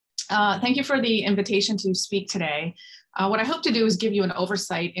Thank you for the invitation to speak today. What I hope to do is give you an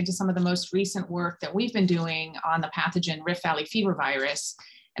oversight into some of the most recent work that we've been doing on the pathogen Rift Valley fever virus.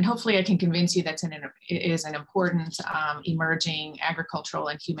 And hopefully I can convince you that it is an important emerging agricultural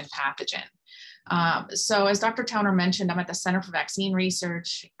and human pathogen. So as Dr. Towner mentioned, I'm at the Center for Vaccine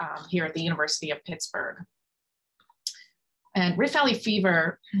Research here at the University of Pittsburgh. And Rift Valley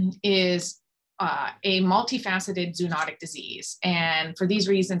fever is a multifaceted zoonotic disease. And for these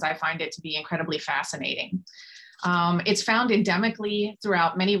reasons, I find it to be incredibly fascinating. It's found endemically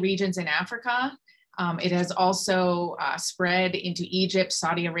throughout many regions in Africa. It has also spread into Egypt,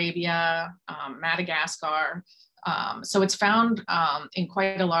 Saudi Arabia, Madagascar. So it's found in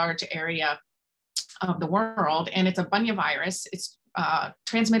quite a large area of the world, and it's a bunyavirus. It's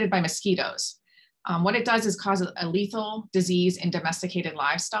transmitted by mosquitoes. What it does is cause a lethal disease in domesticated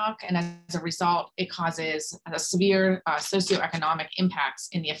livestock, and as a result, it causes severe socioeconomic impacts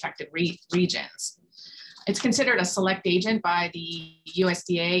in the affected regions. It's considered a select agent by the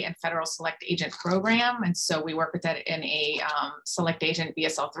USDA and Federal Select Agent Program, and so we work with that in a select agent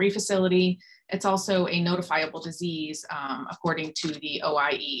BSL-3 facility. It's also a notifiable disease according to the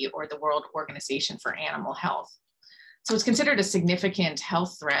OIE, or the World Organization for Animal Health. So it's considered a significant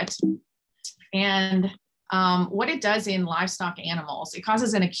health threat. And what it does in livestock animals, it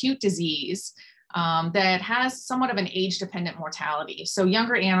causes an acute disease that has somewhat of an age-dependent mortality. So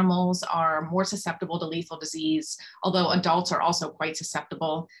younger animals are more susceptible to lethal disease, although adults are also quite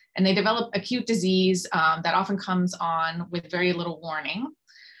susceptible. And they develop acute disease that often comes on with very little warning.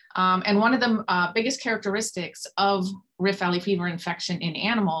 And one of the biggest characteristics of Rift Valley fever infection in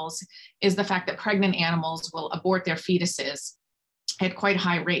animals is the fact that pregnant animals will abort their fetuses at quite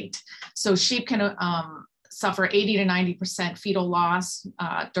high rate. So sheep can suffer 80 to 90% fetal loss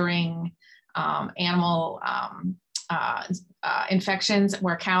during animal infections,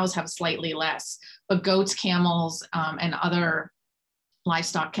 where cows have slightly less, but goats, camels, and other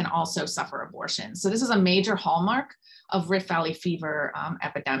livestock can also suffer abortion. So this is a major hallmark of Rift Valley fever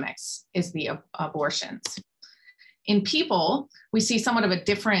epidemics, is the abortions. In people, we see somewhat of a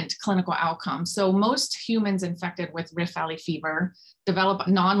different clinical outcome. So most humans infected with Rift Valley fever develop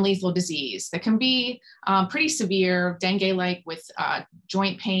non-lethal disease that can be pretty severe, dengue-like, with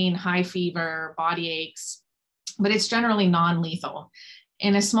joint pain, high fever, body aches, but it's generally non-lethal.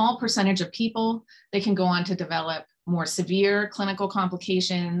 In a small percentage of people, they can go on to develop more severe clinical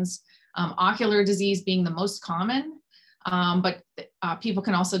complications, ocular disease being the most common. But people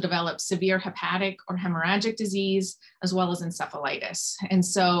can also develop severe hepatic or hemorrhagic disease, as well as encephalitis. And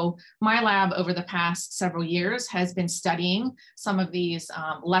so my lab over the past several years has been studying some of these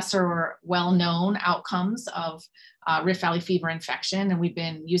lesser well-known outcomes of Rift Valley fever infection. And we've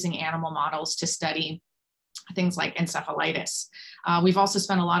been using animal models to study things like encephalitis. We've also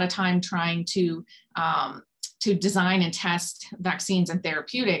spent a lot of time trying to design and test vaccines and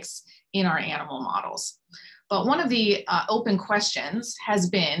therapeutics in our animal models. But one of the open questions has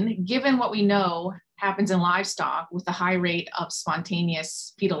been, given what we know happens in livestock with the high rate of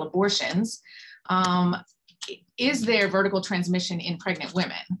spontaneous fetal abortions, is there vertical transmission in pregnant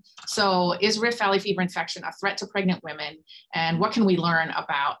women? So is Rift Valley fever infection a threat to pregnant women? And what can we learn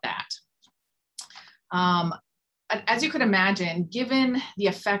about that? As you could imagine, given the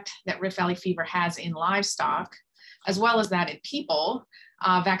effect that Rift Valley fever has in livestock, as well as that in people,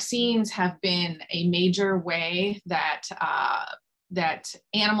 vaccines have been a major way that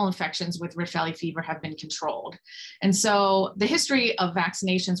animal infections with Rift Valley fever have been controlled. And so the history of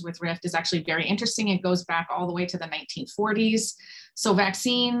vaccinations with Rift is actually very interesting. It goes back all the way to the 1940s. So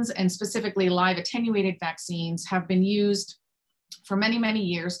vaccines, and specifically live attenuated vaccines, have been used for many, many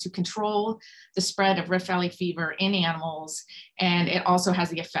years to control the spread of Rift Valley fever in animals. And it also has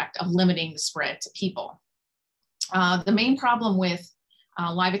the effect of limiting the spread to people. The main problem with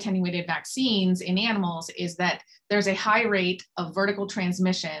live attenuated vaccines in animals is that there's a high rate of vertical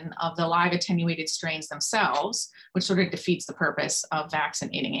transmission of the live attenuated strains themselves, which sort of defeats the purpose of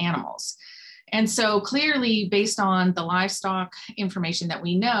vaccinating animals. And so clearly, based on the livestock information that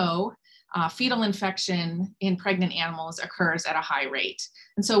we know, fetal infection in pregnant animals occurs at a high rate.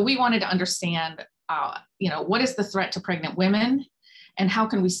 And so we wanted to understand, what is the threat to pregnant women, and how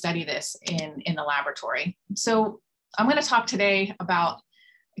can we study this in the laboratory? So I'm going to talk today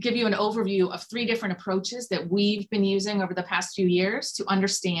give you an overview of 3 different approaches that we've been using over the past few years to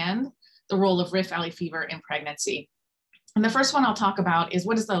understand the role of Rift Valley fever in pregnancy. And the first one I'll talk about is,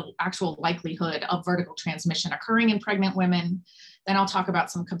 what is the actual likelihood of vertical transmission occurring in pregnant women? Then I'll talk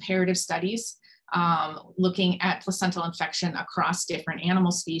about some comparative studies looking at placental infection across different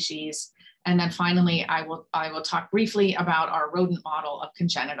animal species. And then finally, I will talk briefly about our rodent model of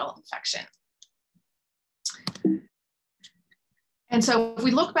congenital infection. And so if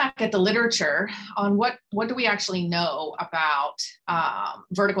we look back at the literature on what do we actually know about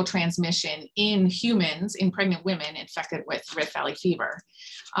vertical transmission in humans, in pregnant women infected with Rift Valley fever.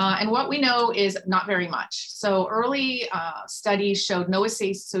 And what we know is not very much. So early studies showed no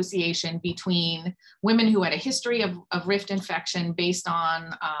association between women who had a history of Rift infection based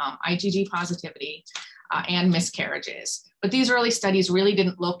on IgG positivity and miscarriages. But these early studies really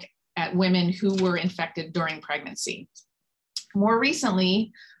didn't look at women who were infected during pregnancy. More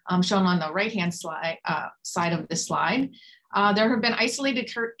recently, shown on the right-hand side of this slide, there have been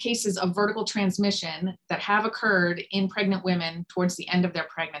isolated cases of vertical transmission that have occurred in pregnant women towards the end of their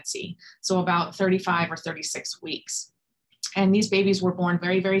pregnancy, so about 35 or 36 weeks. And these babies were born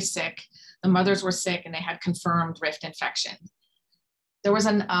very, very sick. The mothers were sick and they had confirmed Rift infection. There was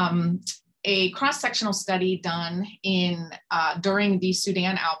a cross-sectional study done during the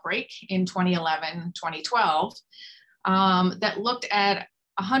Sudan outbreak in 2011, 2012, that looked at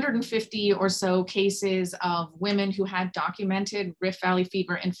 150 or so cases of women who had documented Rift Valley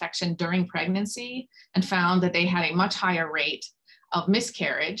fever infection during pregnancy and found that they had a much higher rate of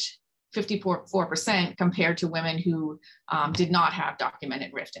miscarriage, 54%, compared to women who did not have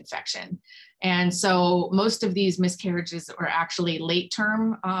documented Rift infection. And so most of these miscarriages are actually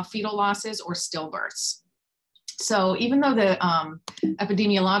late-term fetal losses or stillbirths. So even though the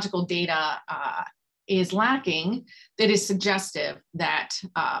epidemiological data is lacking, that is suggestive that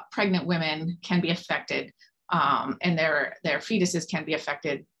pregnant women can be affected and their fetuses can be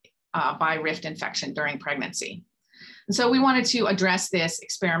affected by Rift infection during pregnancy. And so we wanted to address this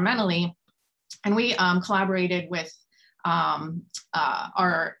experimentally, and we collaborated with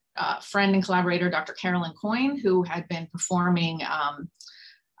our friend and collaborator, Dr. Carolyn Coyne, who had been performing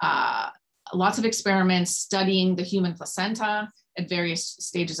lots of experiments studying the human placenta at various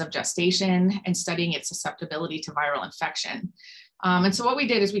stages of gestation and studying its susceptibility to viral infection. And so what we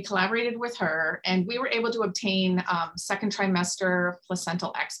did is we collaborated with her and we were able to obtain second trimester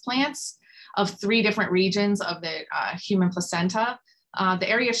placental explants of 3 different regions of the human placenta. The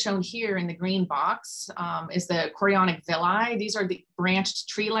area shown here in the green box is the chorionic villi. These are the branched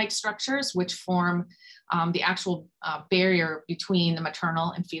tree-like structures which form the actual barrier between the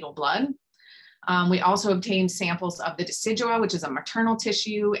maternal and fetal blood. We also obtained samples of the decidua, which is a maternal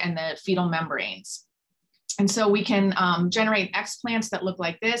tissue, and the fetal membranes. And so we can generate explants that look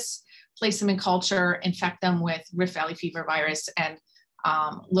like this, place them in culture, infect them with Rift Valley fever virus, and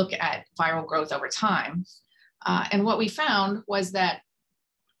look at viral growth over time. And what we found was that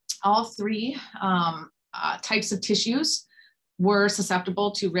all 3 types of tissues were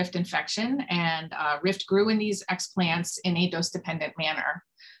susceptible to Rift infection, and Rift grew in these explants in a dose-dependent manner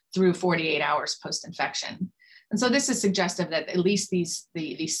through 48 hours post-infection. And so this is suggestive that at least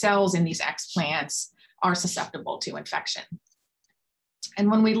the cells in these explants are susceptible to infection.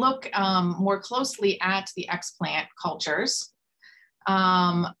 And when we look more closely at the explant cultures,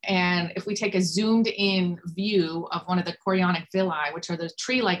 and if we take a zoomed in view of one of the chorionic villi, which are the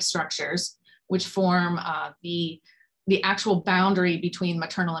tree-like structures, which form the actual boundary between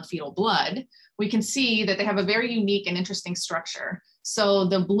maternal and fetal blood, we can see that they have a very unique and interesting structure. So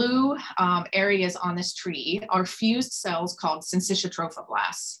the blue areas on this tree are fused cells called syncytia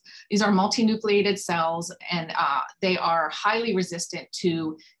trophoblasts. These are multinucleated cells, and they are highly resistant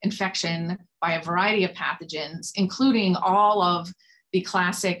to infection by a variety of pathogens, including all of the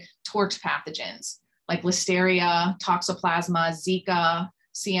classic torch pathogens like Listeria, Toxoplasma, Zika,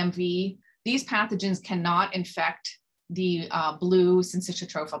 CMV. These pathogens cannot infect the blue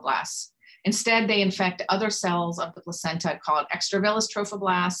syncytia trophoblasts. Instead, they infect other cells of the placenta called extravillous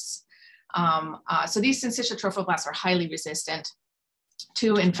trophoblasts. So these syncytia trophoblasts are highly resistant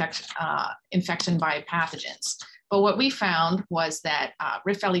to infection by pathogens. But what we found was that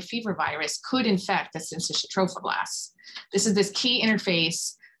Rift Valley fever virus could infect the syncytia trophoblasts. This is this key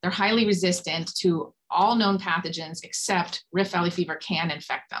interface. They're highly resistant to all known pathogens except Rift Valley fever can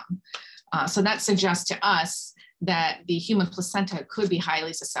infect them. So that suggests to us that the human placenta could be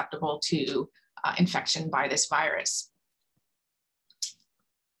highly susceptible to infection by this virus.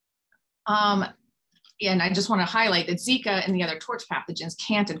 And I just want to highlight that Zika and the other torch pathogens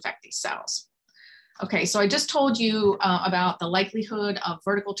can't infect these cells. Okay, so I just told you about the likelihood of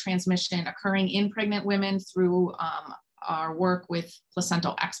vertical transmission occurring in pregnant women through our work with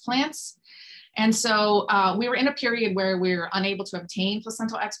placental explants. And so we were in a period where we were unable to obtain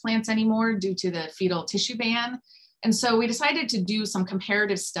placental explants anymore due to the fetal tissue ban. And so we decided to do some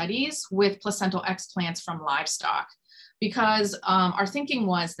comparative studies with placental explants from livestock, because our thinking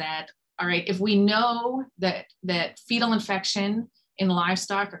was that All right, if we know that fetal infection in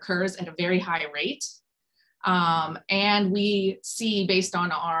livestock occurs at a very high rate, and we see based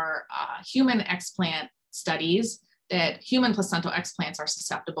on our human explant studies that human placental explants are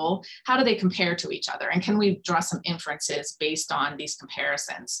susceptible, how do they compare to each other? And can we draw some inferences based on these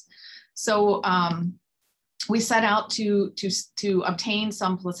comparisons? So we set out to obtain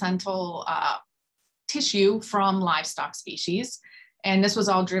some placental tissue from livestock species. And this was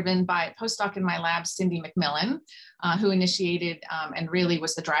all driven by a postdoc in my lab, Cindy McMillan, who initiated and really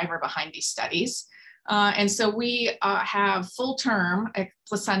was the driver behind these studies. And so we have full-term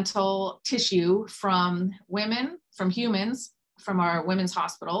placental tissue from women, from humans, from our women's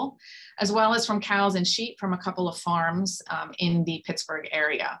hospital, as well as from cows and sheep from a couple of farms in the Pittsburgh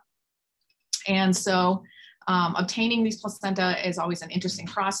area. And so obtaining these placenta is always an interesting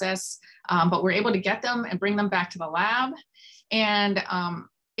process, but we're able to get them and bring them back to the lab. And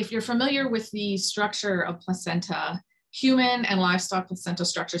if you're familiar with the structure of placenta, human and livestock placental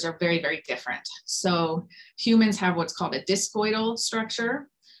structures are very, very different. So humans have what's called a discoidal structure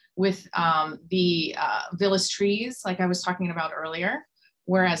with the villus trees, like I was talking about earlier,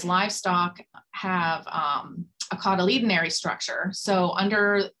 whereas livestock have a cotyledonary structure. So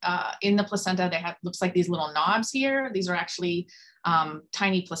under, in the placenta, they have, looks like these little knobs here. These are actually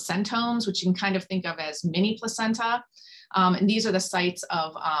tiny placentomes, which you can kind of think of as mini placenta. And these are the sites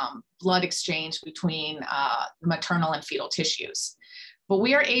of blood exchange between the maternal and fetal tissues. But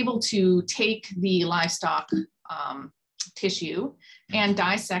we are able to take the livestock tissue and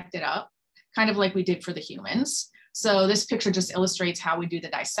dissect it up, kind of like we did for the humans. So this picture just illustrates how we do the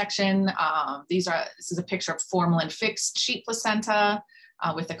dissection. This is a picture of formalin fixed sheep placenta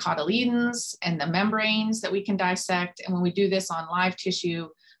with the cotyledons and the membranes that we can dissect. And when we do this on live tissue,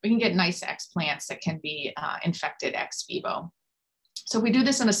 we can get nice explants that can be infected ex vivo. So we do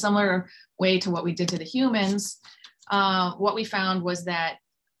this in a similar way to what we did to the humans. What we found was that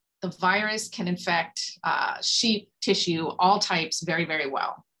the virus can infect sheep tissue, all types, very, very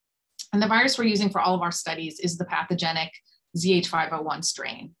well. And the virus we're using for all of our studies is the pathogenic ZH501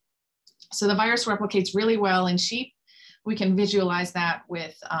 strain. So the virus replicates really well in sheep. We can visualize that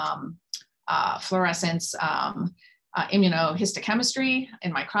with fluorescence immunohistochemistry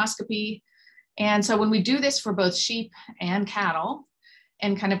and microscopy. And so when we do this for both sheep and cattle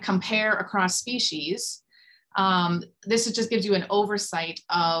and kind of compare across species, this just gives you an oversight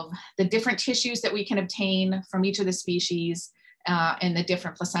of the different tissues that we can obtain from each of the species and the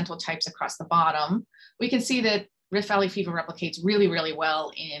different placental types across the bottom. We can see that Rift Valley fever replicates really, really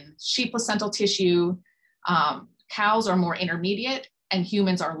well in sheep placental tissue. Cows are more intermediate and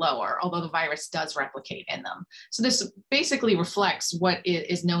humans are lower, although the virus does replicate in them. So this basically reflects what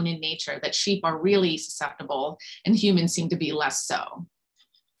is known in nature, that sheep are really susceptible and humans seem to be less so.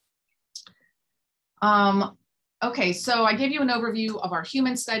 Okay, so I gave you an overview of our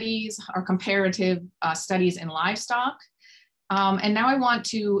human studies, our comparative studies in livestock. And now I want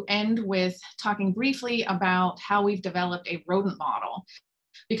to end with talking briefly about how we've developed a rodent model,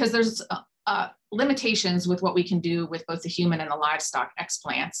 because there's limitations with what we can do with both the human and the livestock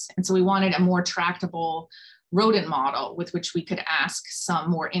explants. And so we wanted a more tractable rodent model with which we could ask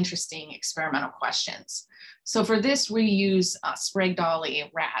some more interesting experimental questions. So for this, we use Sprague-Dawley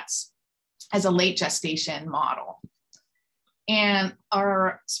rats as a late gestation model. And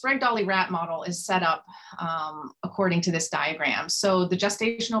our Sprague-Dawley rat model is set up according to this diagram. So the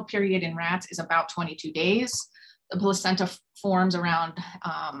gestational period in rats is about 22 days. The placenta forms around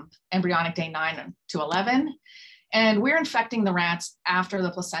embryonic day 9 to 11. And we're infecting the rats after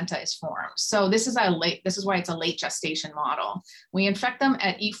the placenta is formed. So this is why it's a late gestation model. We infect them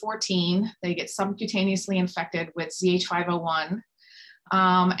at E14. They get subcutaneously infected with ZH501.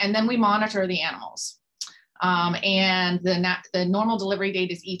 And then we monitor the animals. And the normal delivery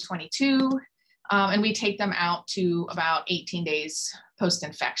date is E22. And we take them out to about 18 days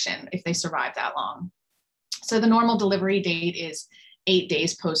post-infection if they survive that long. So the normal delivery date is 8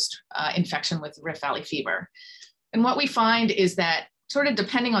 days post-infection with Rift Valley fever. And what we find is that sort of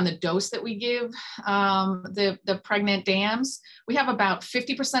depending on the dose that we give the pregnant dams, we have about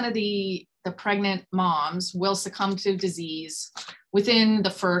 50% of the pregnant moms will succumb to disease within the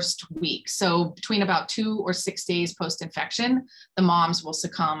first week. So between about 2 or 6 days post-infection, the moms will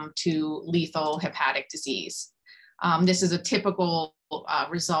succumb to lethal hepatic disease. This is a typical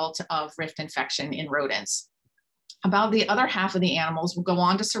result of rift infection in rodents. About the other half of the animals will go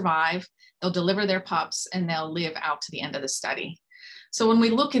on to survive. They'll deliver their pups and they'll live out to the end of the study. So when we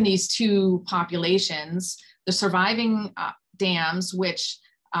look in these two populations, the surviving dams, which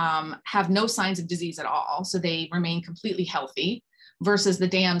have no signs of disease at all, so they remain completely healthy, versus the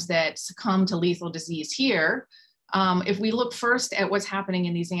dams that succumb to lethal disease here. If we look first at what's happening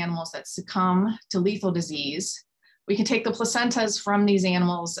in these animals that succumb to lethal disease, we can take the placentas from these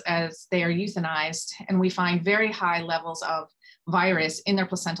animals as they are euthanized, and we find very high levels of virus in their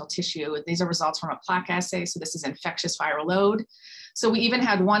placental tissue. These are results from a plaque assay, so this is infectious viral load. So we even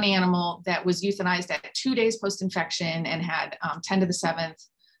had one animal that was euthanized at 2 days post-infection and had 10 to the 7th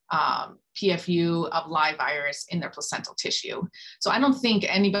PFU of live virus in their placental tissue. So I don't think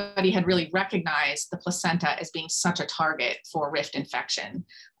anybody had really recognized the placenta as being such a target for rift infection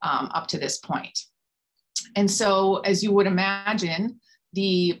up to this point. And so, as you would imagine,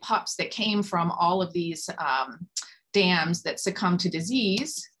 the pups that came from all of these dams that succumbed to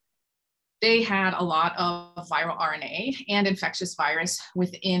disease, they had a lot of viral RNA and infectious virus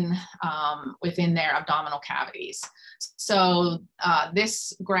within their abdominal cavities. So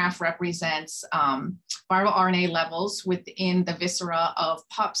this graph represents viral RNA levels within the viscera of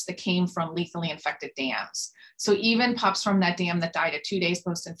pups that came from lethally infected dams. So even pups from that dam that died at 2 days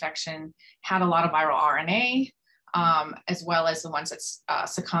post-infection had a lot of viral RNA, as well as the ones that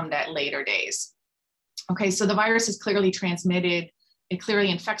succumbed at later days. Okay, so the virus is clearly transmitted. It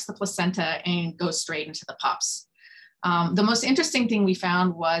clearly infects the placenta and goes straight into the pups. The most interesting thing we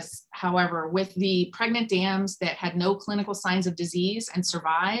found was, however, with the pregnant dams that had no clinical signs of disease and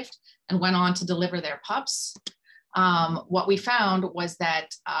survived and went on to deliver their pups, what we found was that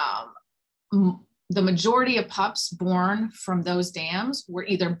the majority of pups born from those dams were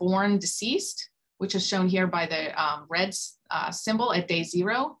either born deceased, which is shown here by the red symbol at day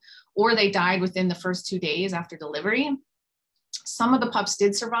 0, or they died within the first 2 days after delivery. Some of the pups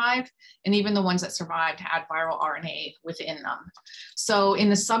did survive, and even the ones that survived had viral RNA within them. So in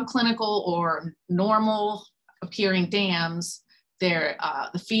the subclinical or normal appearing dams, the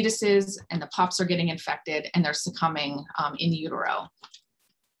fetuses and the pups are getting infected and they're succumbing in utero.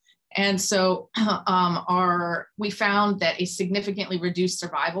 And so we found that a significantly reduced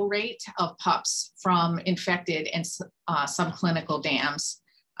survival rate of pups from infected and subclinical dams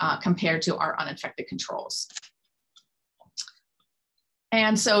compared to our uninfected controls.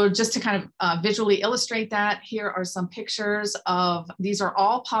 And so just to kind of visually illustrate that, here are some pictures of, these are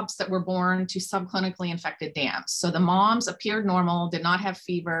all pups that were born to subclinically infected dams. So the moms appeared normal, did not have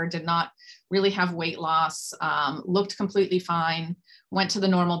fever, did not really have weight loss, looked completely fine, went to the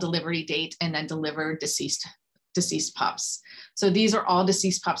normal delivery date, and then delivered deceased pups. So these are all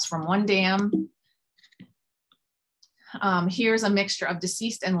deceased pups from one dam. Here's a mixture of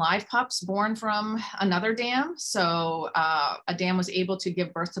deceased and live pups born from another dam. So a dam was able to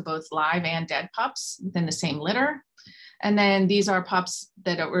give birth to both live and dead pups within the same litter. And then these are pups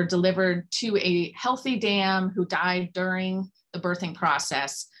that were delivered to a healthy dam who died during the birthing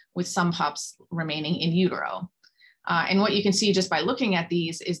process, with some pups remaining in utero. And what you can see just by looking at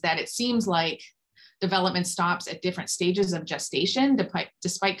these is that it seems like development stops at different stages of gestation,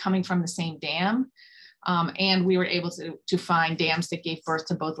 despite coming from the same dam. And we were able to find dams that gave birth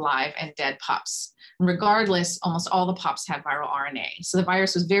to both live and dead pups. And regardless, almost all the pups had viral RNA. So the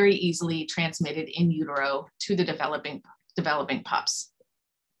virus was very easily transmitted in utero to the developing pups.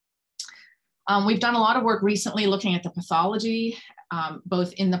 We've done a lot of work recently looking at the pathology,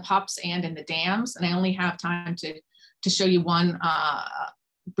 both in the pups and in the dams. And I only have time to show you one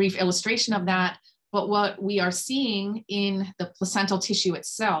brief illustration of that. But what we are seeing in the placental tissue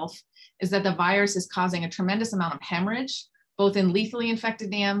itself is that the virus is causing a tremendous amount of hemorrhage, both in lethally infected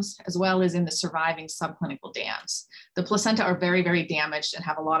dams, as well as in the surviving subclinical dams. The placenta are very, very damaged and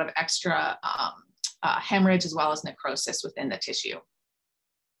have a lot of extra hemorrhage as well as necrosis within the tissue.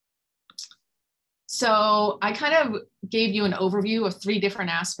 So I kind of gave you an overview of 3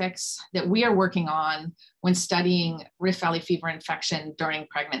 different aspects that we are working on when studying Rift Valley fever infection during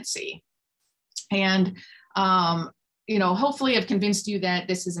pregnancy. And you know, hopefully I've convinced you that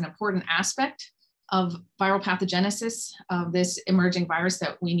this is an important aspect of viral pathogenesis of this emerging virus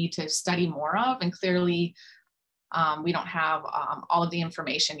that we need to study more of. And clearly we don't have all of the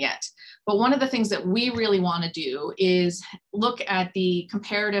information yet. But one of the things that we really want to do is look at the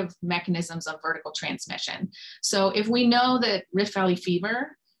comparative mechanisms of vertical transmission. So if we know that Rift Valley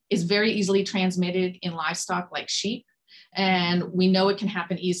fever is very easily transmitted in livestock like sheep, and we know it can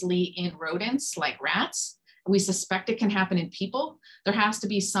happen easily in rodents like rats, we suspect it can happen in people, there has to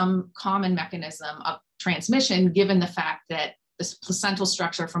be some common mechanism of transmission, given the fact that the placental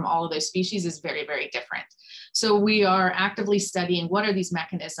structure from all of those species is very, very different. So we are actively studying what are these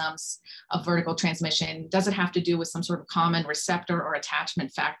mechanisms of vertical transmission. Does it have to do with some sort of common receptor or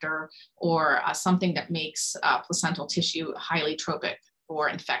attachment factor, or something that makes placental tissue highly tropic for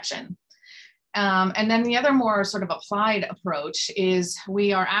infection? And then the other more sort of applied approach is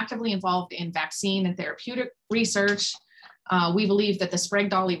we are actively involved in vaccine and therapeutic research. We believe that the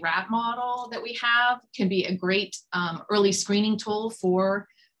Sprague-Dawley rat model that we have can be a great early screening tool for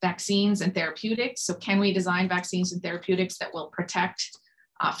vaccines and therapeutics. So can we design vaccines and therapeutics that will protect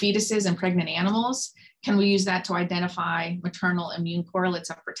fetuses and pregnant animals? Can we use that to identify maternal immune correlates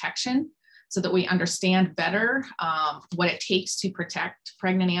of protection so that we understand better what it takes to protect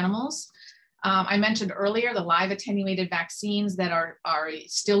pregnant animals? I mentioned earlier the live attenuated vaccines that are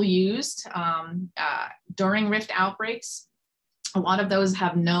still used during rift outbreaks. A lot of those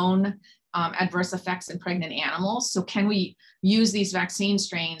have known adverse effects in pregnant animals. So can we use these vaccine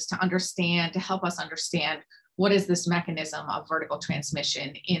strains to help us understand what is this mechanism of vertical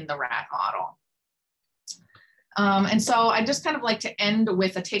transmission in the rat model? And so I just kind of like to end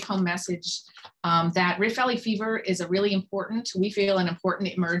with a take-home message that Rift Valley fever is a really important, we feel, an important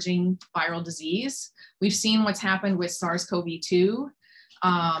emerging viral disease. We've seen what's happened with SARS-CoV-2.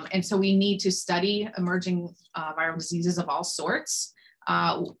 And so we need to study emerging viral diseases of all sorts.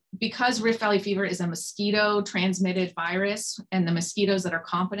 Because Rift Valley fever is a mosquito-transmitted virus, and the mosquitoes that are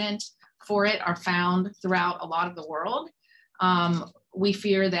competent for it are found throughout a lot of the world, we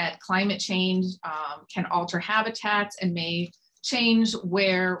fear that climate change can alter habitats and may change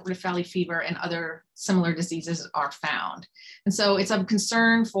where Rift Valley fever and other similar diseases are found. And so it's of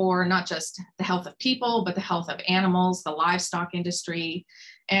concern for not just the health of people, but the health of animals, the livestock industry.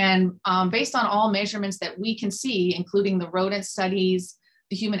 And based on all measurements that we can see, including the rodent studies,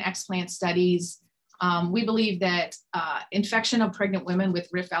 the human explant studies, we believe that infection of pregnant women with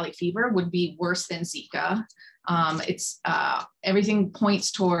Rift Valley fever would be worse than Zika. Everything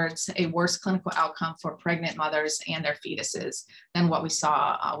points towards a worse clinical outcome for pregnant mothers and their fetuses than what we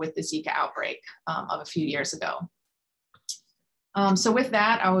saw with the Zika outbreak of a few years ago. So with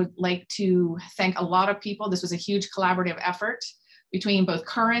that, I would like to thank a lot of people. This was a huge collaborative effort between both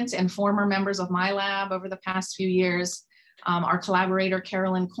current and former members of my lab over the past few years. Our collaborator,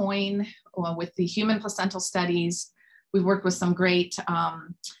 Carolyn Coyne, with the human placental studies. We've worked with some great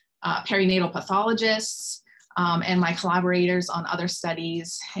perinatal pathologists, and my collaborators on other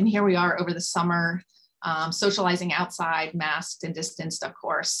studies. And here we are over the summer, socializing outside, masked and distanced, of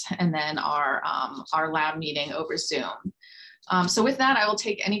course, and then our lab meeting over Zoom. So with that, I will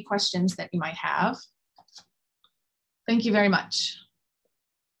take any questions that you might have. Thank you very much.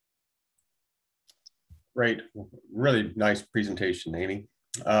 Great, really nice presentation, Amy.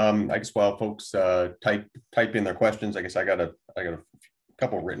 I guess while folks type in their questions, I guess I got a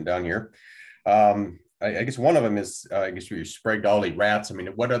couple written down here. I guess one of them is, I guess, your Sprague-Dawley rats. I mean,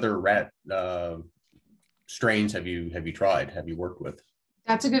 what other rat strains have you tried? Have you worked with?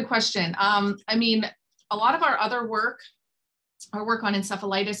 That's a good question. I mean, a lot of our other work, our work on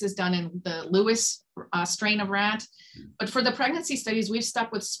encephalitis is done in the Lewis strain of rat. But for the pregnancy studies, we've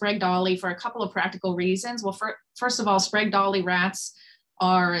stuck with Sprague-Dawley for a couple of practical reasons. Well, first of all, Sprague-Dawley rats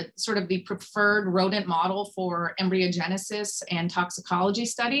are sort of the preferred rodent model for embryogenesis and toxicology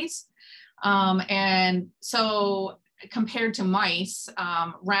studies. And so compared to mice,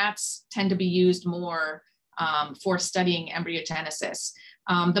 rats tend to be used more for studying embryogenesis.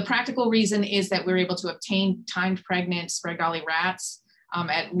 The practical reason is that we're able to obtain timed pregnant Sprague-Dawley rats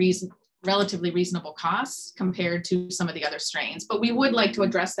at relatively reasonable costs compared to some of the other strains. But we would like to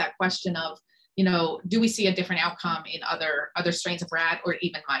address that question of, you know, do we see a different outcome in other strains of rat or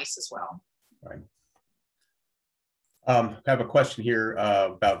even mice as well? Right. I have a question here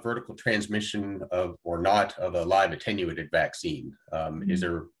about vertical transmission of or not of a live attenuated vaccine. Are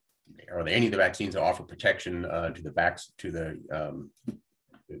there any of the vaccines that offer protection to the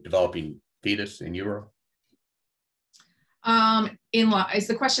developing fetus in utero? Is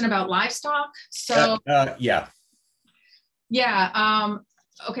the question about livestock? So yeah. Yeah.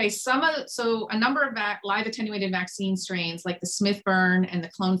 Okay. So a number of live attenuated vaccine strains like the Tick-borne and the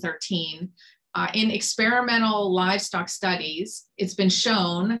clone 13. In experimental livestock studies, it's been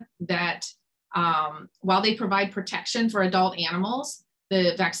shown that while they provide protection for adult animals,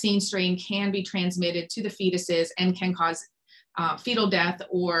 the vaccine strain can be transmitted to the fetuses and can cause fetal death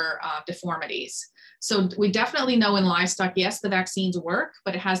or deformities. So we definitely know in livestock, yes, the vaccines work,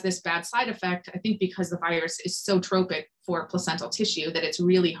 but it has this bad side effect, I think, because the virus is so tropic for placental tissue that it's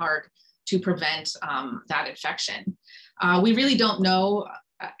really hard to prevent that infection. We really don't know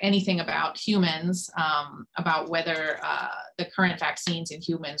anything about humans, about whether the current vaccines in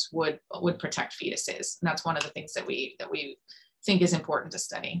humans would protect fetuses. And that's one of the things that we think is important to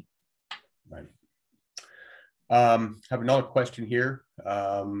study. Right. Have another question here.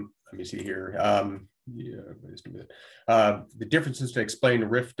 Let me see here. the differences to explain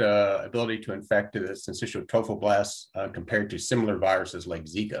Rift ability to infect the syncytial trophoblasts compared to similar viruses like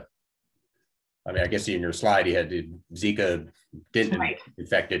Zika. I mean, I guess in your slide you had Zika didn't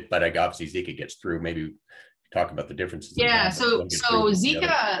infect it, but obviously Zika gets through. Maybe talk about the differences. Yeah, so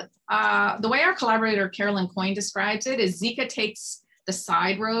Zika, the way our collaborator Carolyn Coyne describes it is Zika takes the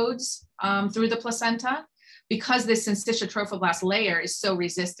side roads through the placenta because this syncytial trophoblast layer is so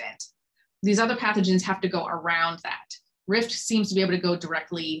resistant. These other pathogens have to go around that. Rift seems to be able to go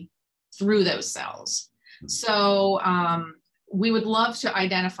directly through those cells. So we would love to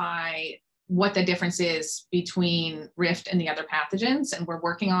identify what the difference is between Rift and the other pathogens, and we're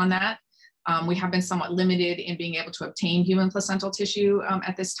working on that. We have been somewhat limited in being able to obtain human placental tissue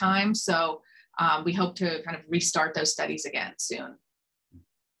at this time, so we hope to kind of restart those studies again soon.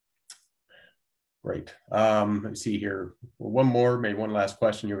 Great. Let's see here. Well, one more, maybe one last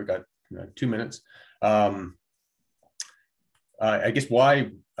question here. We've got 2 minutes. I guess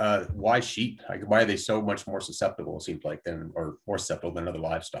why sheep? Like, why are they so much more susceptible, it seems like, or more susceptible than other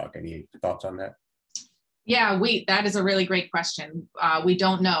livestock? Any thoughts on that? Yeah, that is a really great question. We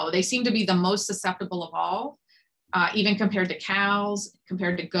don't know. They seem to be the most susceptible of all, even compared to cows,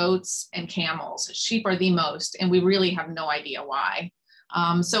 compared to goats and camels. Sheep are the most, and we really have no idea why.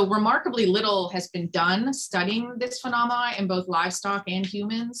 So remarkably little has been done studying this phenomena in both livestock and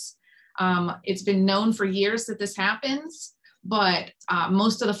humans. It's been known for years that this happens, but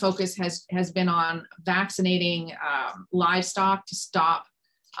most of the focus has been on vaccinating livestock to stop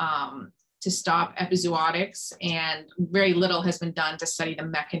epizootics, and very little has been done to study the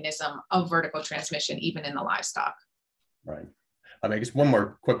mechanism of vertical transmission, even in the livestock. Right. I guess one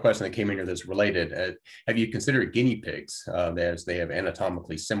more quick question that came in here that's related. Have you considered guinea pigs, as they have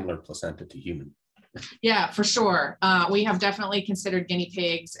anatomically similar placenta to human? Yeah, for sure. We have definitely considered guinea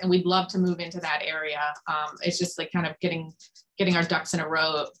pigs, and we'd love to move into that area. It's just like kind of getting our ducks in a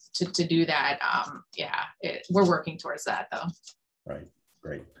row to do that. We're working towards that, though. Right.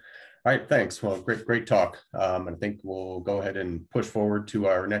 Great. All right. Thanks. Well, great talk. I think we'll go ahead and push forward to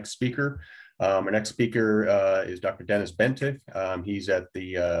our next speaker. Our next speaker is Dr. Dennis Bente. He's at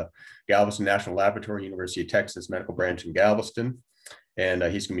the Galveston National Laboratory, University of Texas Medical Branch in Galveston. And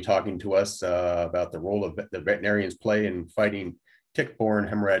he's going to be talking to us about the role of the veterinarians play in fighting tick-borne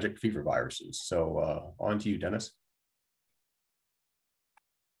hemorrhagic fever viruses. So on to you, Dennis.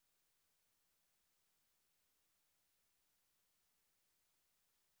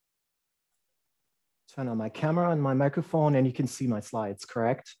 Turn on my camera and my microphone, and you can see my slides,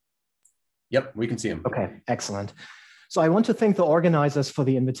 correct? Yep, we can see them. Okay, excellent. So I want to thank the organizers for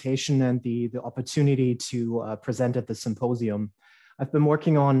the invitation and the opportunity to present at the symposium. I've been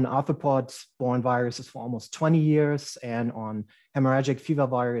working on arthropod-borne viruses for almost 20 years and on hemorrhagic fever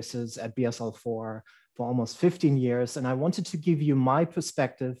viruses at BSL-4 for almost 15 years. And I wanted to give you my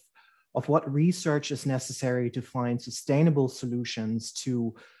perspective of what research is necessary to find sustainable solutions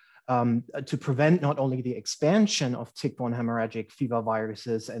to prevent not only the expansion of tick-borne hemorrhagic fever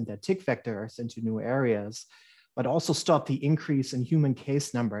viruses and their tick vectors into new areas, but also stop the increase in human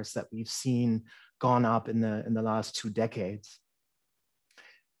case numbers that we've seen gone up in the last 2 decades.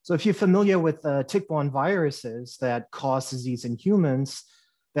 So if you're familiar with tick-borne viruses that cause disease in humans,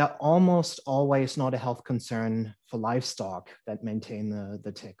 they're almost always not a health concern for livestock that maintain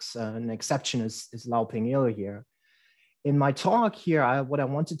the ticks. An exception is Lao Ping ill here. In my talk here, what I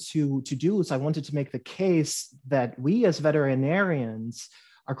wanted to do is I wanted to make the case that we as veterinarians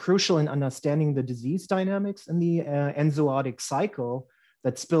are crucial in understanding the disease dynamics in the enzootic cycle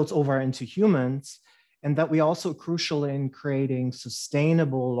that spills over into humans, and that we also crucial in creating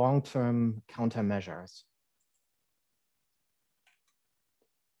sustainable long-term countermeasures.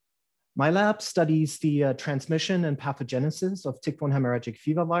 My lab studies the transmission and pathogenesis of tick-borne hemorrhagic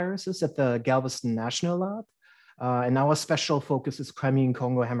fever viruses at the Galveston National Lab. And our special focus is Crimean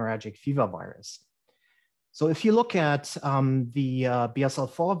Congo hemorrhagic fever virus. So if you look at the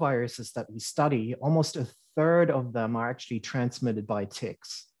BSL-4 viruses that we study, almost a third of them are actually transmitted by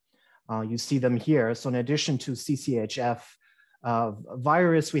ticks. You see them here. So in addition to CCHF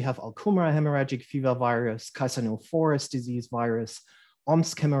virus, we have Alcumra hemorrhagic fever virus, Caisano-Forest disease virus,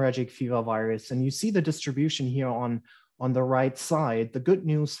 Omsk hemorrhagic fever virus. And you see the distribution here on the right side. The good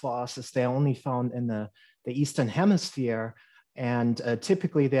news for us is they're only found in the Eastern Hemisphere, and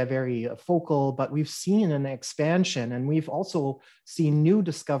typically they're very focal, but we've seen an expansion, and we've also seen new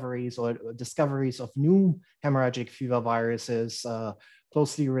discoveries or discoveries of new hemorrhagic fever viruses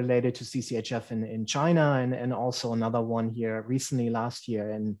closely related to CCHF in China, and also another one here recently last year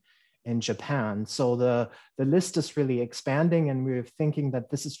in in Japan. So the list is really expanding, and we're thinking that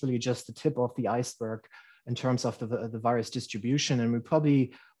this is really just the tip of the iceberg in terms of the virus distribution. And we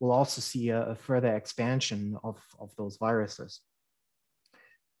probably will also see a further expansion of those viruses.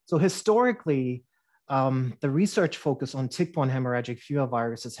 So historically, the research focus on tick-borne hemorrhagic fever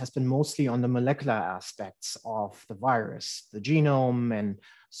viruses has been mostly on the molecular aspects of the virus, the genome and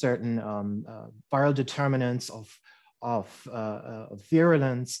certain viral determinants of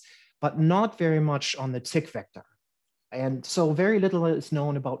virulence, but not very much on the tick vector. And so very little is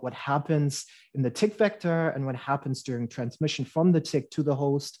known about what happens in the tick vector and what happens during transmission from the tick to the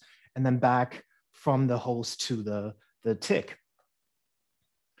host and then back from the host to the tick.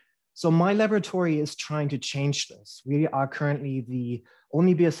 So my laboratory is trying to change this. We are currently the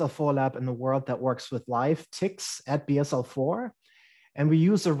only BSL-4 lab in the world that works with live ticks at BSL-4. And we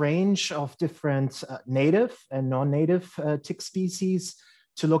use a range of different native and non-native tick species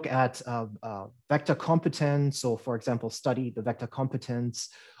to look at vector competence. So for example, study the vector competence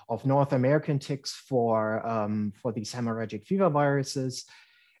of North American ticks for these hemorrhagic fever viruses.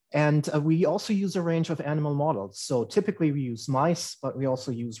 And we also use a range of animal models. So typically we use mice, but we also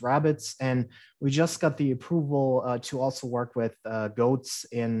use rabbits. And we just got the approval to also work with goats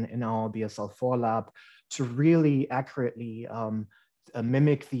in our BSL-4 lab to really accurately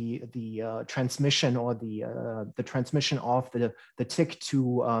mimic the transmission or the transmission of the tick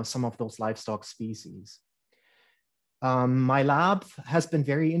to some of those livestock species. My lab has been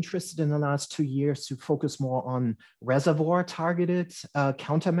very interested in the last 2 years to focus more on reservoir-targeted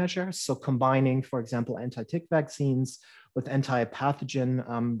countermeasures. So combining, for example, anti-tick vaccines with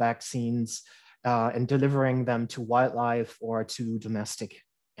anti-pathogen vaccines and delivering them to wildlife or to domestic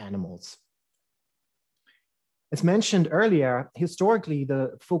animals. As mentioned earlier, historically,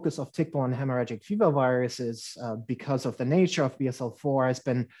 the focus of tick-borne hemorrhagic fever viruses, because of the nature of BSL-4, has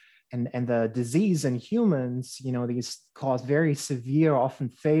been and the disease in humans, these cause very severe, often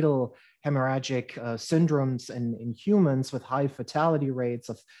fatal hemorrhagic syndromes in humans with high fatality rates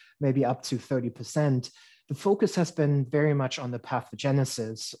of maybe up to 30%. The focus has been very much on the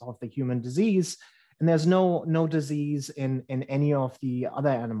pathogenesis of the human disease, and there's no disease in any of the other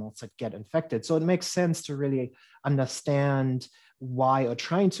animals that get infected. So it makes sense to really understand why, or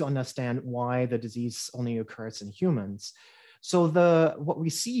trying to understand why the disease only occurs in humans. So what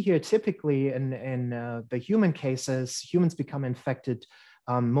we see here typically in the human cases, humans become infected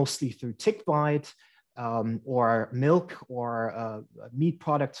mostly through tick bite or milk or meat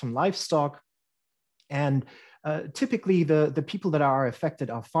products from livestock. And typically the people that are affected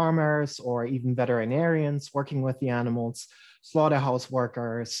are farmers or even veterinarians working with the animals, slaughterhouse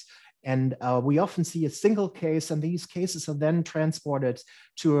workers. And we often see a single case, and these cases are then transported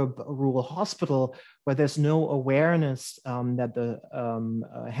to a rural hospital where there's no awareness that the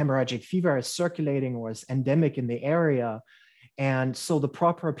hemorrhagic fever is circulating or is endemic in the area. And so the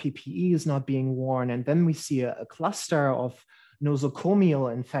proper PPE is not being worn. And then we see a cluster of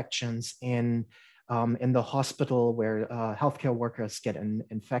nosocomial infections in the hospital where healthcare workers get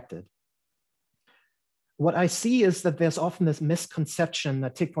infected. What I see is that there's often this misconception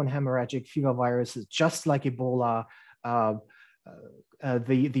that tick-borne hemorrhagic fever virus is just like Ebola.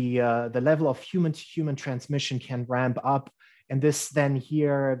 The level of human-to-human transmission can ramp up, and this then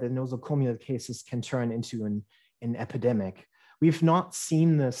here, the nosocomial cases can turn into an epidemic. We've not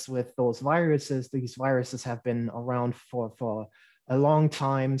seen this with those viruses. These viruses have been around for a long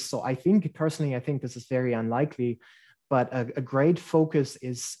time. So I think, personally, I think this is very unlikely. But a great focus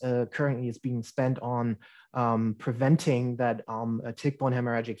is currently is being spent on preventing that a tick-borne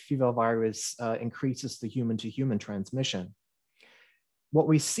hemorrhagic fever virus increases the human-to-human transmission. What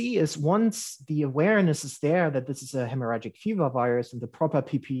we see is once the awareness is there that this is a hemorrhagic fever virus and the proper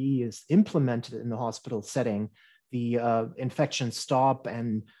PPE is implemented in the hospital setting, the infections stop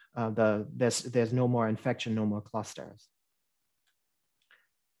and there's no more infection, no more clusters.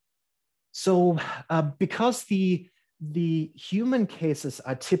 So because the human cases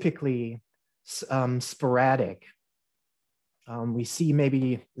are typically sporadic. We see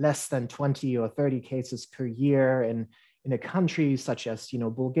maybe less than 20 or 30 cases per year in a country such as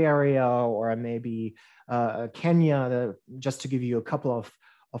Bulgaria or maybe Kenya, just to give you a couple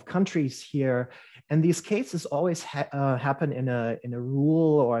of countries here. And these cases always happen in a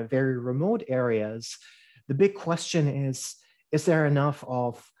rural or very remote areas. The big question is there enough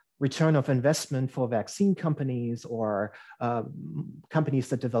of return of investment for vaccine companies or companies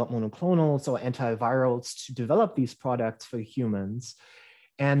that develop monoclonals or antivirals to develop these products for humans?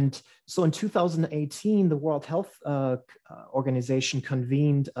 And so in 2018, the World Health Organization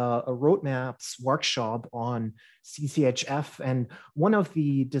convened a roadmaps workshop on CCHF. And one of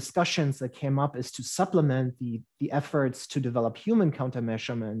the discussions that came up is to supplement the efforts to develop human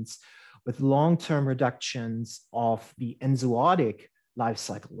countermeasurements with long-term reductions of the enzootic life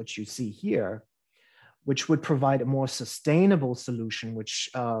cycle, which you see here, which would provide a more sustainable solution, which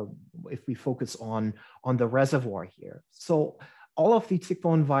if we focus on the reservoir here. So all of the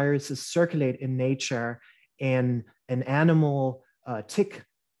tick-borne viruses circulate in nature in an animal tick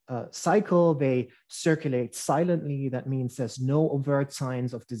cycle. They circulate silently. That means there's no overt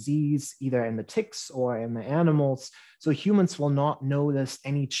signs of disease, either in the ticks or in the animals. So humans will not notice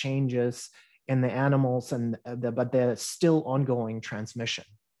any changes in the animals, but there's still ongoing transmission.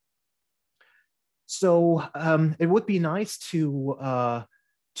 So it would be nice to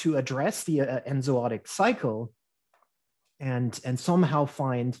address the enzootic cycle and somehow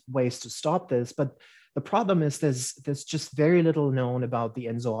find ways to stop this. But the problem is there's just very little known about the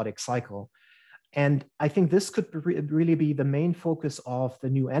enzootic cycle. And I think this could really be the main focus of the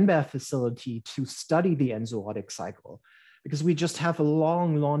new NBAF facility to study the enzootic cycle, because we just have a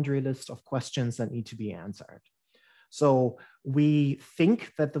long laundry list of questions that need to be answered. So we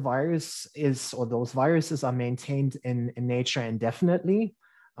think that the virus is, or those viruses are maintained in nature indefinitely.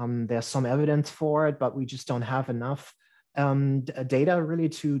 There's some evidence for it, but we just don't have enough data really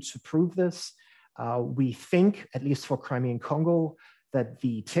to prove this. We think, at least for Crimean Congo, that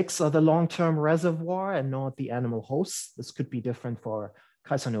the ticks are the long-term reservoir and not the animal hosts. This could be different for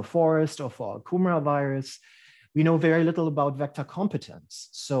Kaisano forest or for Kumra virus. We know very little about vector competence.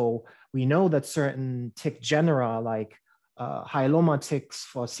 So we know that certain tick genera like hyaloma ticks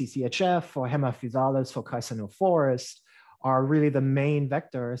for CCHF or Hemaphysalis for Kaisano forest are really the main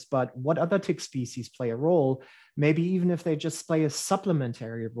vectors, but what other tick species play a role, maybe even if they just play a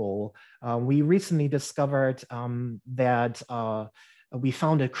supplementary role. We recently discovered that we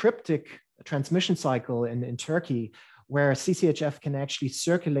found a cryptic transmission cycle in Turkey where CCHF can actually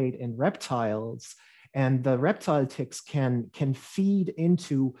circulate in reptiles, and the reptile ticks can feed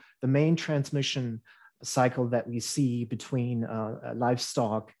into the main transmission cycle that we see between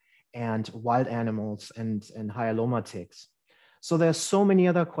livestock and wild animals and hyaloma ticks. So there's so many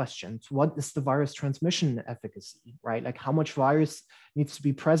other questions. What is the virus transmission efficacy, right? Like how much virus needs to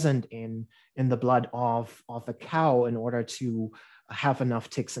be present in the blood of a cow in order to have enough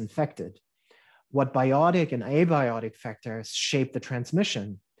ticks infected? What biotic and abiotic factors shape the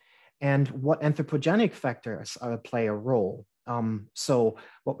transmission? And what anthropogenic factors play a role? So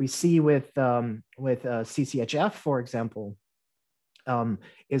what we see with CCHF, for example,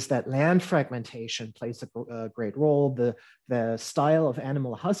 is that land fragmentation plays a great role. The style of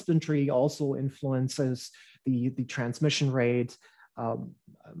animal husbandry also influences the transmission rate.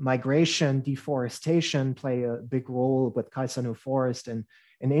 Migration, deforestation play a big role with Kaisano forest in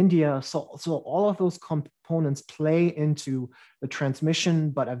India. So all of those components play into the transmission,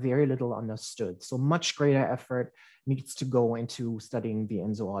 but are very little understood. So much greater effort needs to go into studying the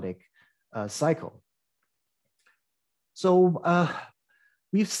enzootic cycle. So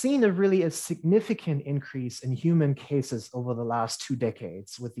we've seen a significant increase in human cases over the last 2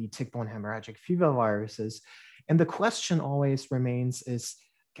 decades with the tick-borne hemorrhagic fever viruses. And the question always remains is,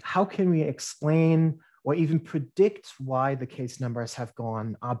 how can we explain or even predict why the case numbers have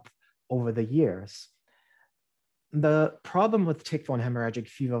gone up over the years? The problem with tick-borne hemorrhagic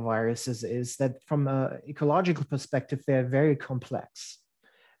fever viruses is that from an ecological perspective, they're very complex.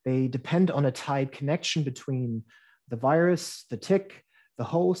 They depend on a tight connection between the virus, the tick, the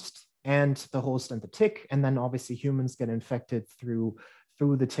host and the tick. And then obviously humans get infected through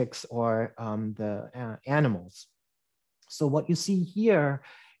the ticks or the animals. So what you see here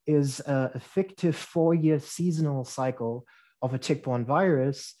is a fictive 4-year seasonal cycle of a tick-borne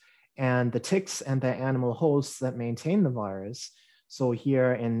virus and the ticks and the animal hosts that maintain the virus. So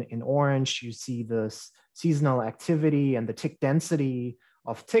here in orange, you see this seasonal activity and the tick density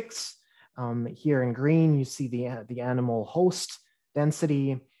of ticks. Here in green, you see the animal host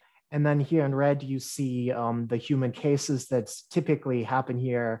density. And then here in red, you see the human cases that typically happen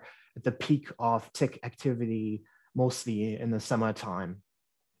here at the peak of tick activity, mostly in the summertime.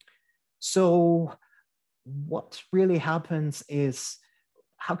 So what really happens is,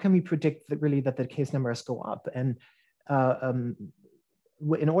 how can we predict that the case numbers go up? And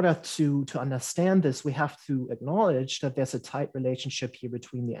in order to understand this, we have to acknowledge that there's a tight relationship here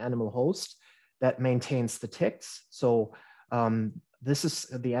between the animal host that maintains the ticks. So this is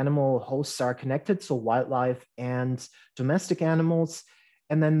the animal hosts are connected, so wildlife and domestic animals.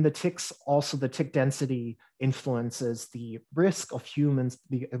 And then the ticks, also the tick density influences the risk of humans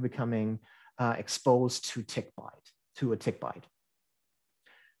becoming exposed to a tick bite.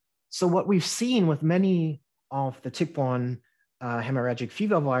 So what we've seen with many of the tick-borne hemorrhagic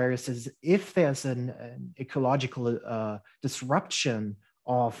fever viruses, if there's an ecological disruption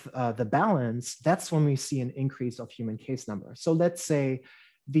of the balance, that's when we see an increase of human case number. So let's say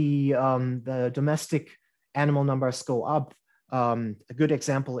the domestic animal numbers go up. A good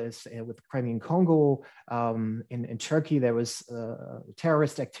example is with Crimean Congo. In Turkey, there was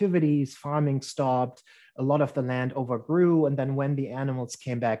terrorist activities, farming stopped, a lot of the land overgrew, and then when the animals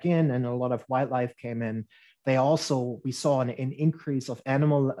came back in and a lot of wildlife came in, we saw an increase of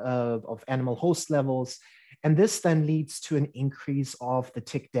animal host levels, and this then leads to an increase of the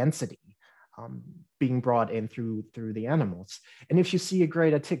tick density being brought in through the animals. And if you see a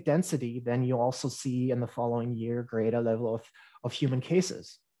greater tick density, then you also see in the following year greater level of human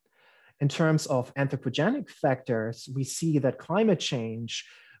cases. In terms of anthropogenic factors, we see that climate change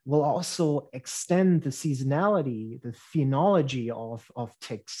will also extend the seasonality, the phenology of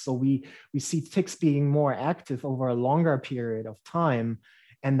ticks. So we see ticks being more active over a longer period of time,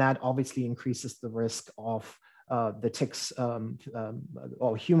 and that obviously increases the risk of the ticks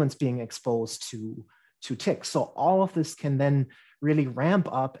or humans being exposed to ticks. So all of this can then really ramp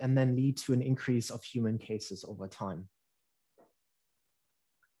up and then lead to an increase of human cases over time.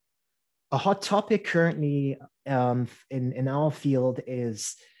 A hot topic currently in our field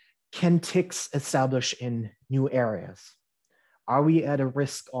is, can ticks establish in new areas? Are we at a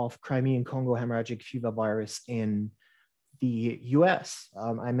risk of Crimean Congo hemorrhagic fever virus in the US?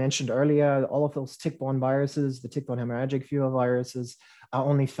 I mentioned earlier, all of those tick-borne viruses, the tick-borne hemorrhagic fever viruses, are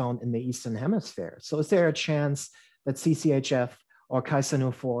only found in the Eastern Hemisphere. So is there a chance that CCHF or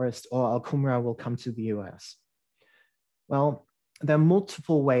Kaisano forest or Al-Qumra will come to the US? Well, there are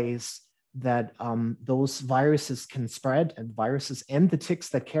multiple ways that those viruses can spread, and viruses and the ticks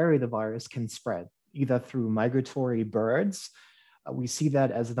that carry the virus can spread, either through migratory birds. We see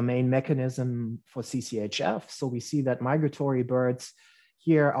that as the main mechanism for CCHF. So we see that migratory birds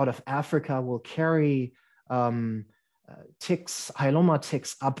here out of Africa will carry ticks, Hyaloma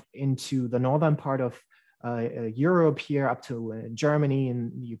ticks, up into the northern part of Europe here, up to Germany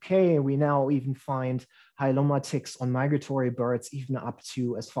and the UK. We now even find Hyaloma ticks on migratory birds, even up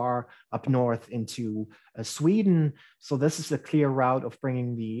to as far up north into Sweden. So this is a clear route of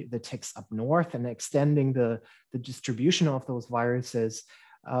bringing the ticks up north and extending the distribution of those viruses.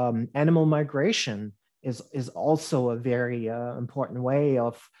 Animal migration is also a very important way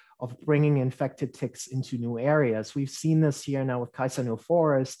of bringing infected ticks into new areas. We've seen this here now with Kaisano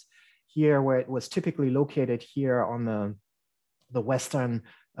forest, here where it was typically located here on the western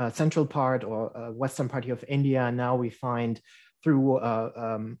central part or western part of India. And now we find through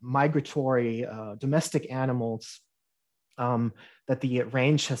migratory domestic animals that the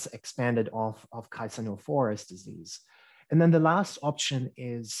range has expanded of Kaisano forest disease. And then the last option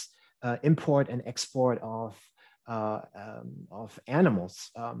is import and export of animals.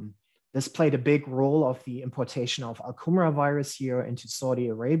 This played a big role of the importation of Al-Qumra virus here into Saudi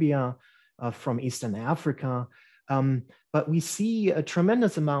Arabia from Eastern Africa. But we see a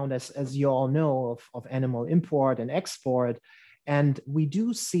tremendous amount, as you all know, of animal import and export. And we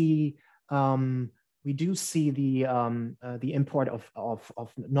do see the import of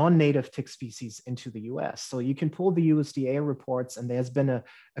non-native tick species into the US. So you can pull the USDA reports, and there's been a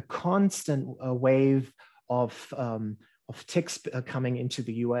constant wave of ticks coming into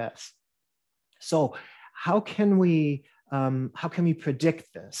the US. So how can we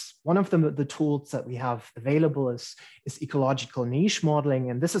predict this? One of the tools that we have available is ecological niche modeling.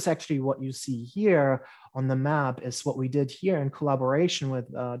 And this is actually what you see here on the map, is what we did here in collaboration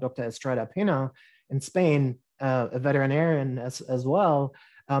with Dr. Estrada Pena in Spain, a veterinarian as well,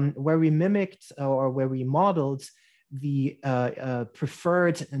 where we mimicked or where we modeled the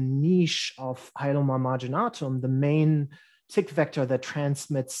preferred niche of Hyaloma marginatum, the main tick vector that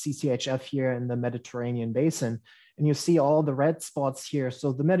transmits CCHF here in the Mediterranean basin. And you see all the red spots here.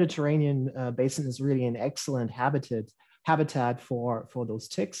 So the Mediterranean basin is really an excellent habitat for those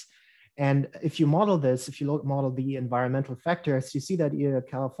ticks. And if you model this, if you model the environmental factors, you see that either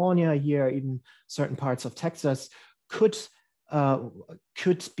California here, even certain parts of Texas could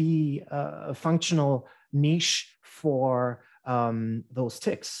be a functional niche for those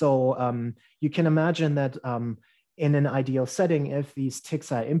ticks. So you can imagine that in an ideal setting, if these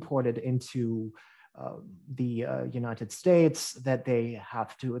ticks are imported into the United States, that they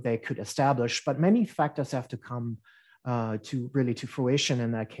could establish, but many factors have to come to fruition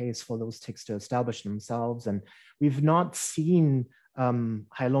in that case for those ticks to establish themselves. And we've not seen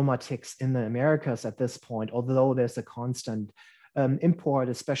hyaloma ticks in the Americas at this point, although there's a constant import,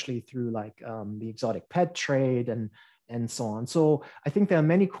 especially through like the exotic pet trade and so on. So I think there are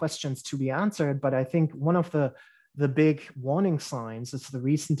many questions to be answered, but I think one of the big warning signs is the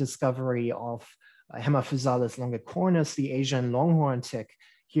recent discovery of Hemophysalis longicornis, the Asian longhorn tick,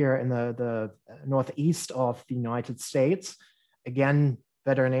 here in the northeast of the United States. Again,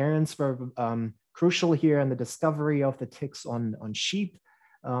 veterinarians were crucial here in the discovery of the ticks on sheep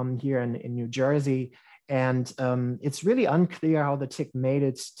here in New Jersey. And it's really unclear how the tick made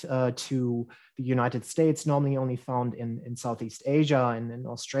it to the United States, normally only found in Southeast Asia and in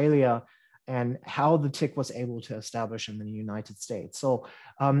Australia, and how the tick was able to establish in the United States. So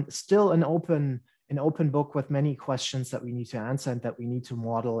still an open book with many questions that we need to answer and that we need to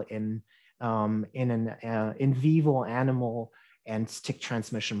model in an in vivo animal and tick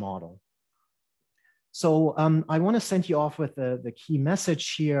transmission model. So I want to send you off with the key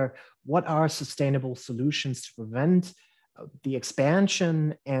message here. What are sustainable solutions to prevent the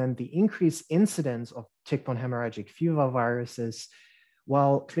expansion and the increased incidence of tick-borne hemorrhagic fever viruses?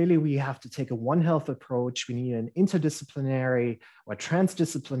 Well, clearly we have to take a One Health approach. We need an interdisciplinary or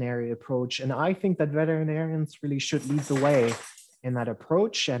transdisciplinary approach. And I think that veterinarians really should lead the way in that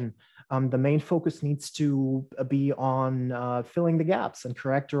approach. And the main focus needs to be on filling the gaps and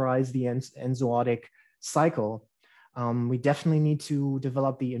characterize the enzootic cycle. We definitely need to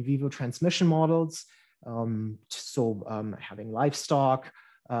develop the in vivo transmission models. Having livestock,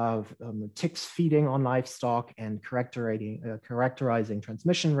 ticks feeding on livestock and characterizing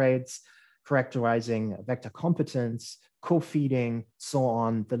transmission rates, characterizing vector competence, co-feeding, so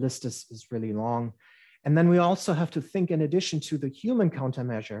on. The list is really long. And then we also have to think, in addition to the human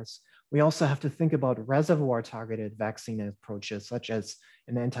countermeasures, we also have to think about reservoir-targeted vaccine approaches, such as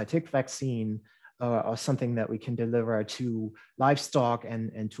an anti-tick vaccine or something that we can deliver to livestock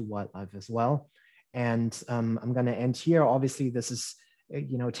and to wildlife as well. And I'm going to end here. Obviously, this is,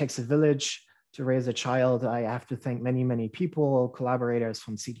 it takes a village to raise a child. I have to thank many, many people, collaborators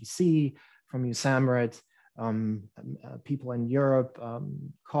from CDC, from USAMRIID, people in Europe,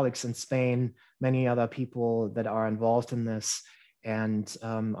 colleagues in Spain, many other people that are involved in this. And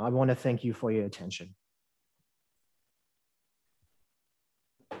I want to thank you for your attention.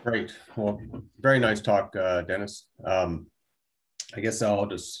 Great. Well, very nice talk, Dennis. I guess I'll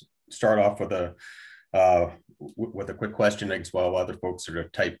just start off with a quick question, I guess, while other folks sort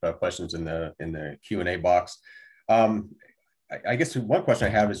of type questions in the Q&A box. I guess one question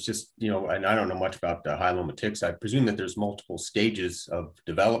I have is just, and I don't know much about hyaloma ticks. I presume that there's multiple stages of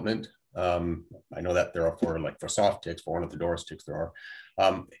development. I know that there are for soft ticks, for one-of-the-Doris ticks there are.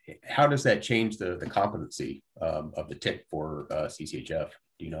 How does that change the competency of the tick for CCHF?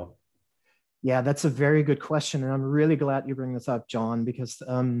 Do you know? Yeah, that's a very good question. And I'm really glad you bring this up, John, because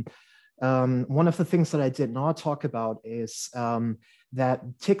one of the things that I did not talk about is that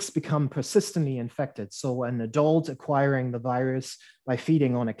ticks become persistently infected. So an adult acquiring the virus by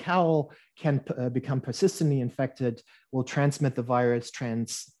feeding on a cow can become persistently infected, will transmit the virus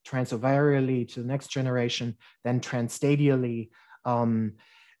transovirally to the next generation, then transstadially.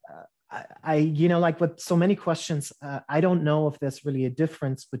 Like with so many questions, I don't know if there's really a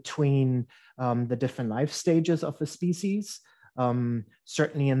difference between the different life stages of the species.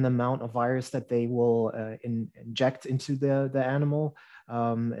 Certainly in the amount of virus that they will inject into the animal.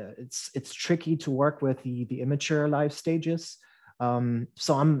 It's tricky to work with the immature life stages.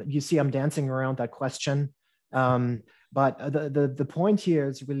 So I'm dancing around that question. But the point here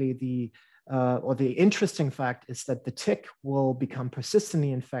is really the interesting fact is that the tick will become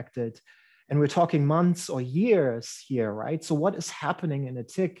persistently infected, and we're talking months or years here, right? So what is happening in a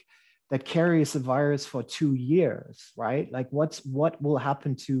tick that carries the virus for 2 years, right? Like what will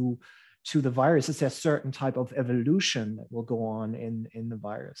happen to the virus? Is there a certain type of evolution that will go on in the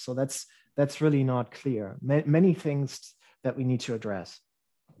virus? So that's really not clear. Many things that we need to address.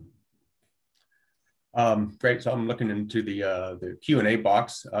 Great. So I'm looking into the Q&A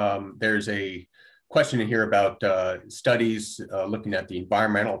box. There's a question in here about studies looking at the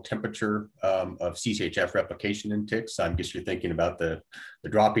environmental temperature of CCHF replication in ticks. I guess you're thinking about the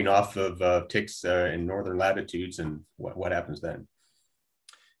dropping off of ticks in northern latitudes and what happens then.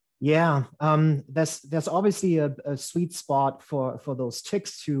 Yeah, there's obviously a sweet spot for those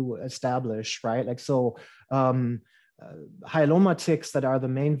ticks to establish, right? Like so. Hyaloma ticks that are the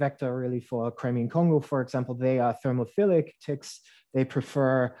main vector really for Crimean Congo, for example, they are thermophilic ticks. They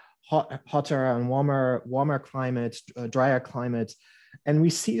prefer hotter and warmer climate, drier climate. And we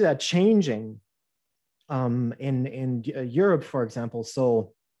see that changing in Europe, for example.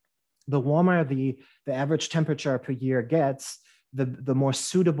 So the warmer the average temperature per year gets, the more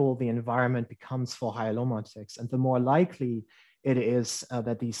suitable the environment becomes for hyaloma ticks, and the more likely it is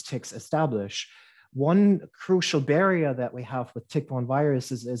that these ticks establish. One crucial barrier that we have with tick-borne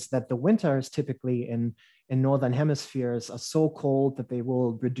viruses is that the winters typically in northern hemispheres are so cold that they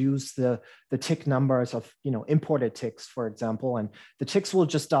will reduce the tick numbers of imported ticks, for example, and the ticks will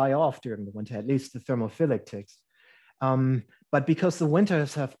just die off during the winter, at least the thermophilic ticks. But because the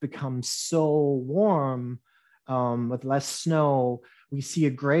winters have become so warm with less snow, we see a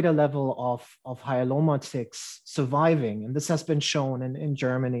greater level of hyaloma ticks surviving, and this has been shown in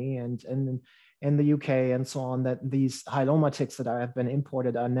Germany and in the UK and so on, that these hyaloma ticks that have been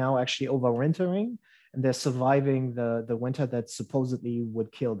imported are now actually overwintering, and they're surviving the winter that supposedly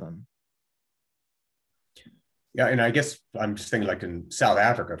would kill them. Yeah, and I guess I'm just thinking like in South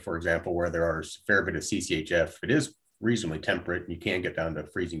Africa, for example, where there are a fair bit of CCHF, it is reasonably temperate and you can get down to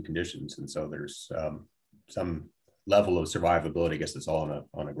freezing conditions. And so there's some level of survivability. I guess it's all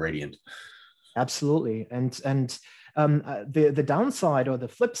on a gradient. Absolutely. And the downside or the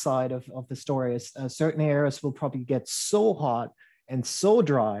flip side of the story is certain areas will probably get so hot and so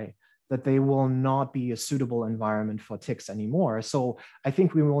dry that they will not be a suitable environment for ticks anymore. So I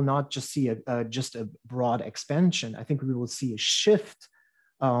think we will not just see just a broad expansion. I think we will see a shift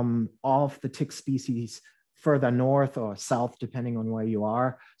of the tick species further north or south, depending on where you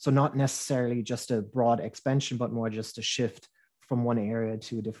are. So not necessarily just a broad expansion, but more just a shift from one area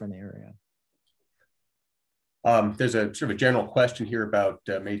to a different area. There's a sort of a general question here about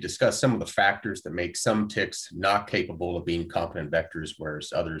may discuss some of the factors that make some ticks not capable of being competent vectors,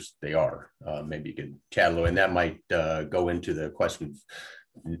 whereas others they are. Maybe you could chat a little, and that might go into the question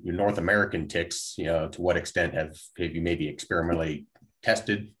of North American ticks. To what extent have you maybe experimentally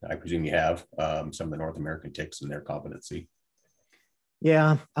tested? I presume you have some of the North American ticks and their competency.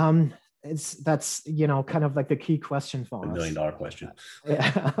 Yeah. That's kind of like the key question for us. $1 million question.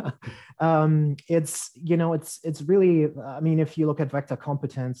 Yeah. It's really, I mean, if you look at vector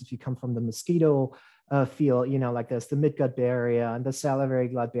competence, if you come from the mosquito field, like there's the midgut barrier and the salivary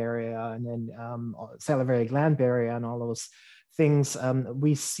gland barrier, and then salivary gland barrier and all those things,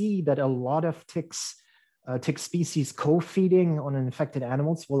 we see that a lot of tick species co-feeding on infected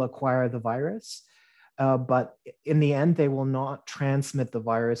animals will acquire the virus. But in the end, they will not transmit the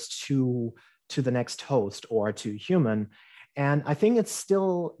virus to the next host or to human. And I think it's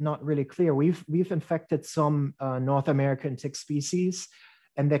still not really clear. We've infected some North American tick species,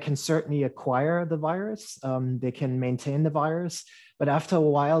 and they can certainly acquire the virus. They can maintain the virus, but after a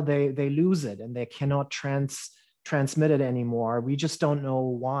while, they lose it and they cannot transmit it anymore. We just don't know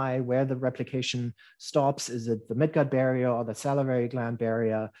why, where the replication stops. Is it the midgut barrier or the salivary gland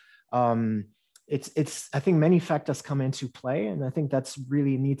barrier? I think many factors come into play, and I think that's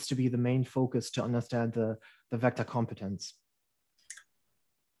really needs to be the main focus to understand the vector competence.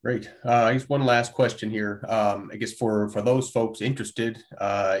 Great. I guess one last question here. I guess for those folks interested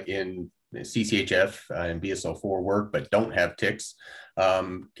in CCHF and BSL-4 work but don't have ticks,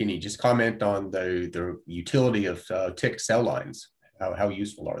 can you just comment on the utility of tick cell lines? How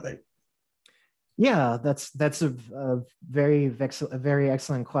useful are they? Yeah, that's a very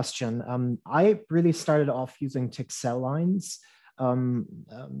excellent question. I really started off using tick cell lines.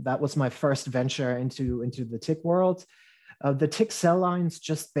 That was my first venture into the tick world. The tick cell lines,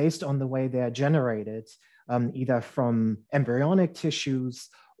 just based on the way they are generated, either from embryonic tissues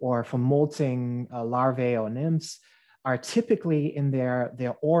or from molting larvae or nymphs, are typically in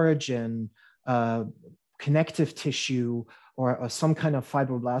their origin connective tissue or some kind of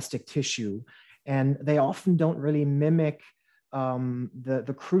fibroblastic tissue. And they often don't really mimic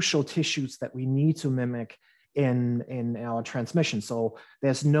the crucial tissues that we need to mimic in our transmission. So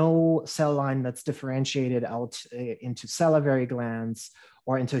there's no cell line that's differentiated out into salivary glands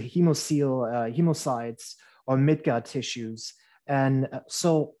or into hemocytes or midgut tissues. And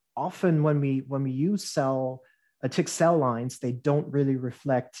so often when we use tick cell lines, they don't really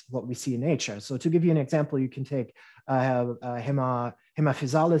reflect what we see in nature. So to give you an example, you can take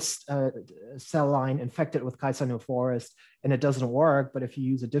hemaphysalis cell line infected with Caesalinophorus, and it doesn't work. But if you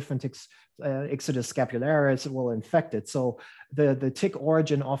use a different Ixodes scapularis, it will infect it. So the tick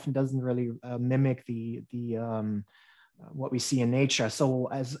origin often doesn't really mimic the what we see in nature. So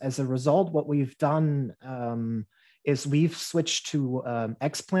as a result, what we've done is we've switched to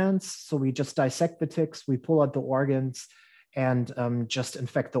explants. So we just dissect the ticks, we pull out the organs, and just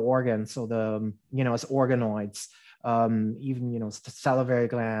infect the organs. So as organoids, even salivary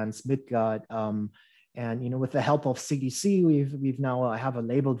glands, midgut, and with the help of CDC, we've now have a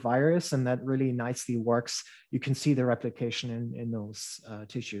labeled virus, and that really nicely works. You can see the replication in those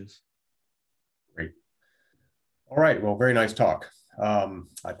tissues. Great. All right, well, very nice talk.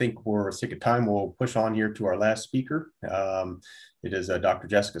 I think we're sick of time. We'll push on here to our last speaker. It is Dr.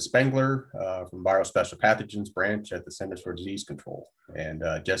 Jessica Spengler from Biospecial Pathogens branch at the Centers for Disease Control. And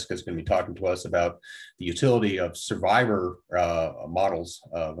Jessica is going to be talking to us about the utility of survivor models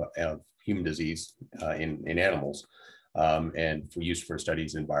of human disease in animals and for use for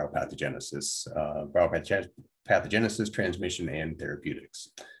studies in biopathogenesis, pathogenesis, transmission, and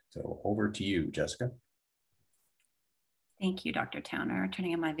therapeutics. So over to you, Jessica. Thank you, Dr. Towner.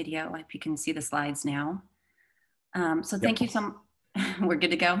 Turning on my video. I hope you can see the slides now. So Yep. thank you we're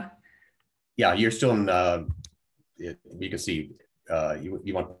good to go? Yeah, you're still in, you can see, you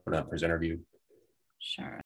want to put on presenter view? Sure.